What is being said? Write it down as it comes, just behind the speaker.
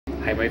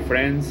Hi my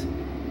friends,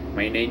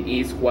 my name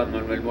is Juan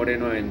Manuel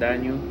Moreno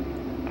Avendaño.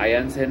 I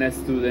am a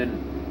student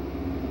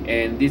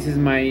and this is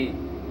my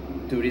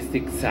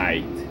touristic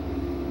site.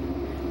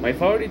 My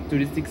favorite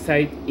touristic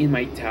site in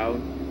my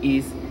town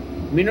is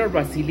Minor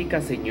Basilica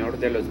Señor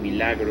de los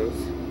Milagros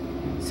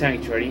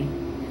Sanctuary,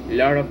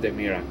 Lord of the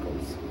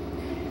Miracles.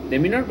 The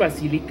Minor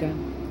Basilica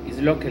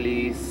is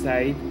localized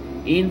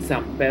in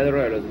San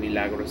Pedro de los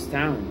Milagros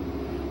town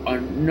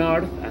on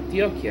North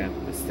Antioquia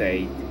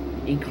state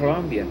in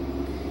Colombia.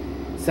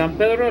 San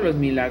Pedro de los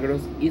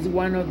Milagros is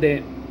one of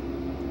the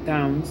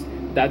towns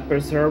that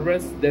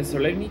preserves the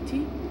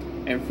solemnity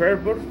and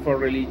fervor for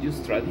religious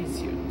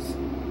traditions.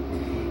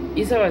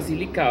 It's a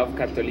basilica of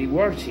Catholic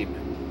worship,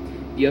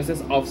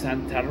 Diocese of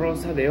Santa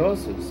Rosa de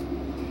Osos.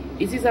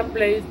 It is a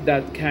place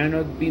that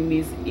cannot be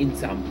missed in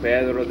San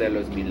Pedro de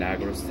los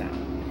Milagros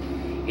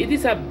town. It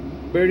is a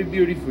very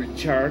beautiful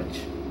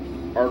church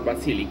or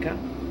basilica.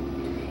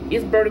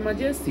 It's very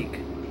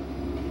majestic.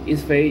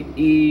 Its face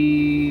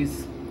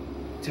is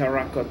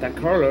terracotta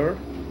color.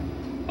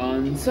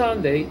 On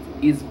Sunday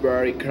it's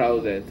very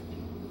crowded.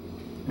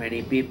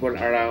 Many people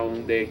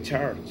around the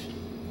church.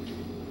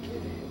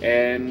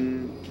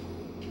 And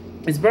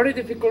it's very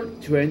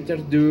difficult to enter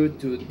due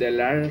to the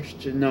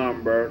large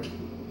number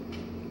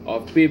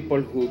of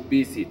people who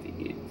visit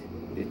it,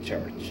 the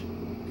church.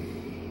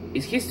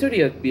 Its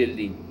history of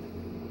building.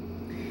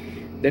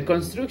 The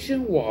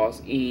construction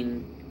was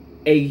in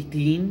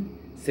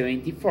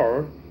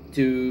 1874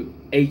 to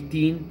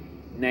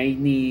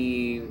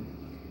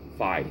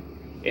 1895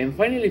 and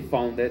finally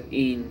founded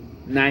in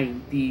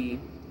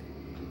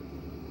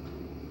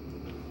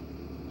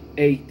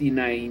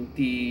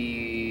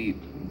 1890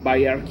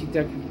 by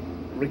architect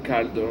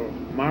Ricardo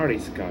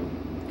Mariscal.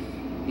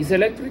 Its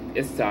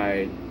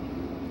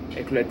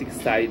eclectic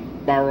style,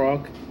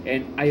 Baroque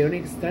and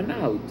Ionic stand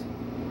out.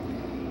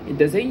 In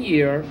the same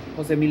year,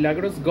 Jose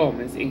Milagros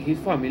Gomez and his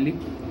family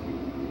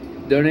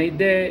donate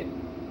the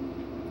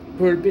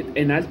pulpit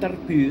and altar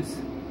piece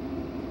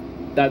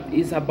that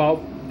is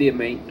above the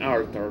main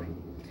altar,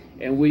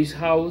 and which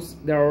house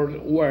there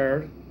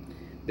where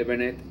the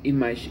Bennett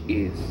image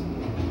is.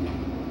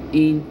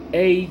 In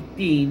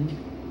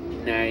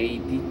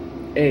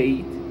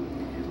 1898,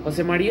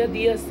 Jose Maria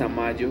Diaz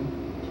Tamayo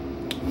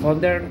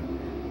founded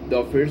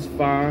the first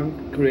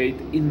bank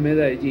created in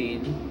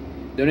Medellin,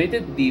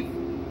 donated the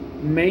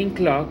main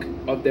clock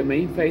of the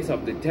main face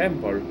of the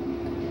temple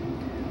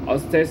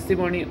as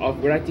testimony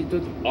of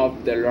gratitude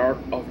of the Lord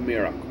of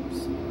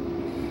Miracles.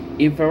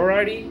 In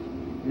February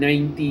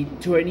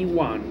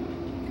 1921,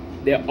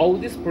 the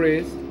oldest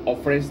priest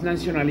of French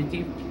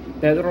nationality,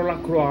 Pedro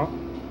Lacroix,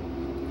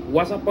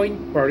 was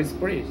appointed parish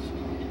priest.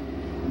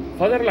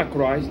 Father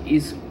Lacroix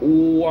is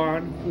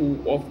one who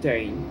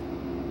obtained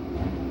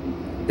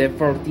the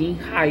 14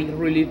 high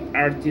relief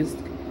artist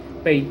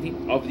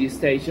painting of the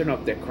Station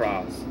of the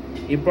Cross,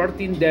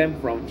 importing them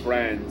from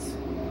France.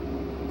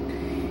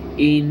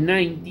 In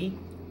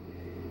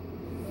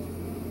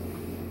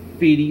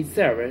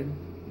 1957,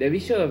 the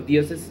Bishop of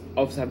Diocese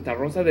of Santa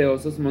Rosa de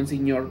Osos,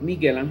 Monsignor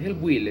Miguel Ángel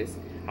Builes,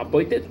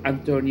 appointed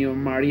Antonio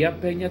María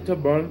Peña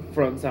Tobón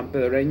from San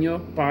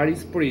Pedreño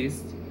parish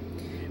priest,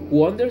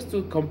 who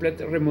understood complete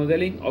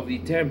remodeling of the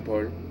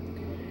temple,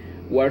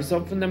 where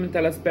some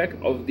fundamental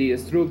aspects of the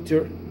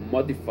structure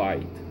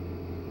modified.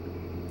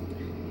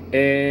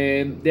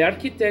 The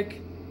architect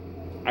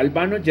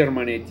Albano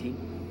Germanetti,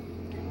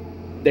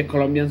 the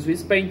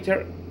Colombian-Swiss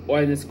painter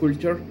and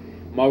sculptor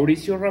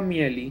Mauricio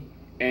Ramieli,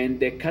 and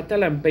the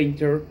Catalan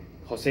painter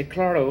José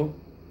Claró,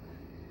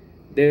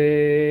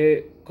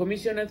 the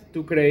commissioned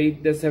to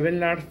create the 7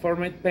 large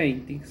format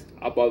paintings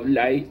about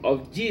life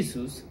of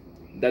Jesus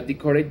that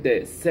decorate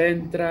the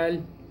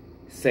central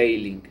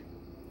ceiling.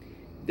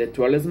 The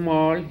 12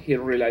 small he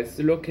realized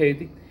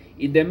located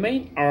in the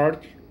main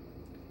arch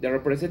that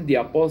represent the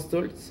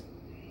apostles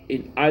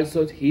and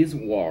also his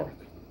work.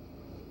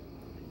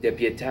 The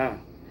Pietà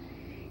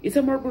is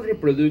a marble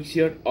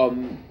reproduction of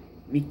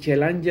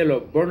Michelangelo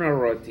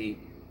Buonarroti.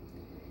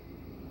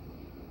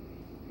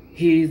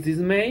 He is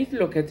made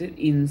located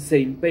in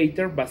St.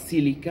 Peter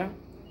Basilica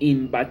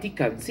in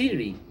Vatican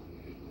City.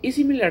 Is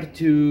similar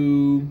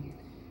to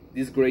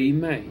this great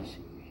image.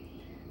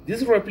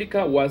 This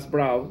replica was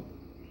brought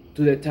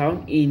to the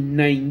town in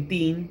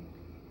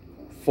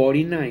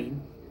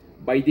 1949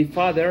 by the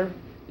father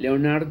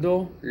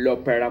Leonardo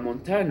Lopera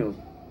Montano.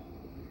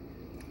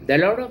 The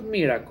Lord of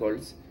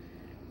Miracles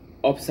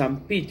of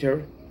St.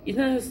 Peter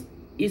is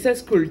a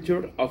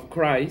sculpture of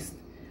Christ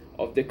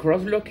of the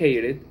cross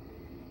located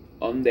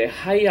on the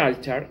high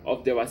altar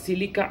of the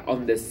basilica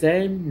on the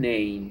same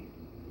name.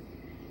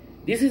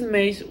 This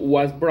image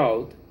was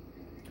brought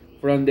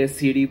from the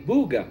city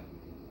Buga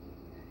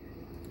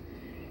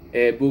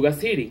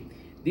City.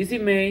 This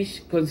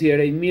image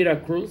considered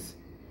miracles.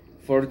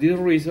 For this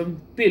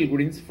reason,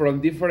 pilgrims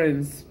from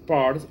different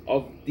parts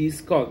of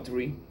this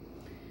country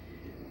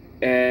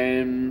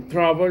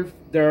travel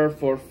there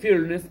for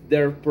fulfillment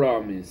their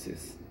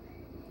promises.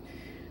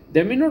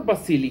 The Minor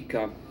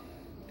Basilica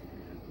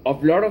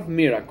of Lord of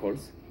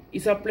Miracles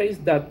is a place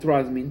that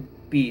transmits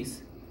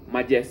peace,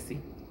 majesty,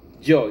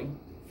 joy,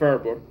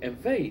 fervor, and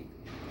faith.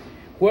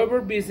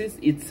 Whoever visits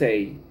it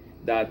say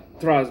that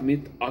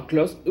transmit a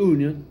close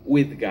union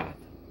with God.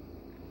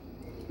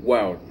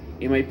 Well,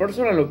 in my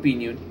personal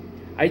opinion,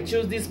 I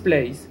choose this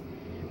place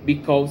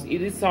because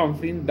it is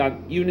something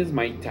that unites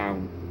my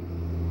town.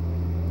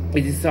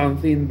 It is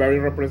something very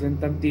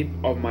representative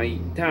of my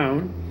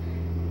town,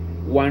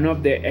 one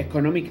of the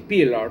economic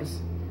pillars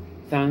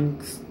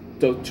thanks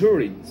to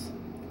tourism,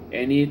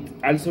 and it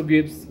also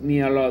gives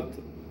me a lot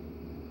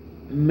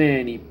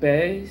many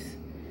peace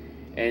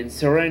and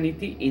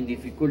serenity in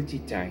difficulty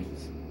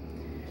times.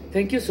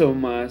 Thank you so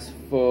much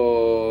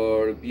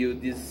for viewing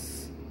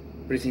this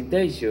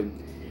presentation.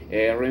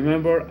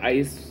 Remember,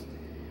 I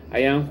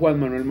am Juan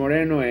Manuel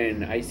Moreno,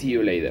 and I see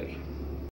you later.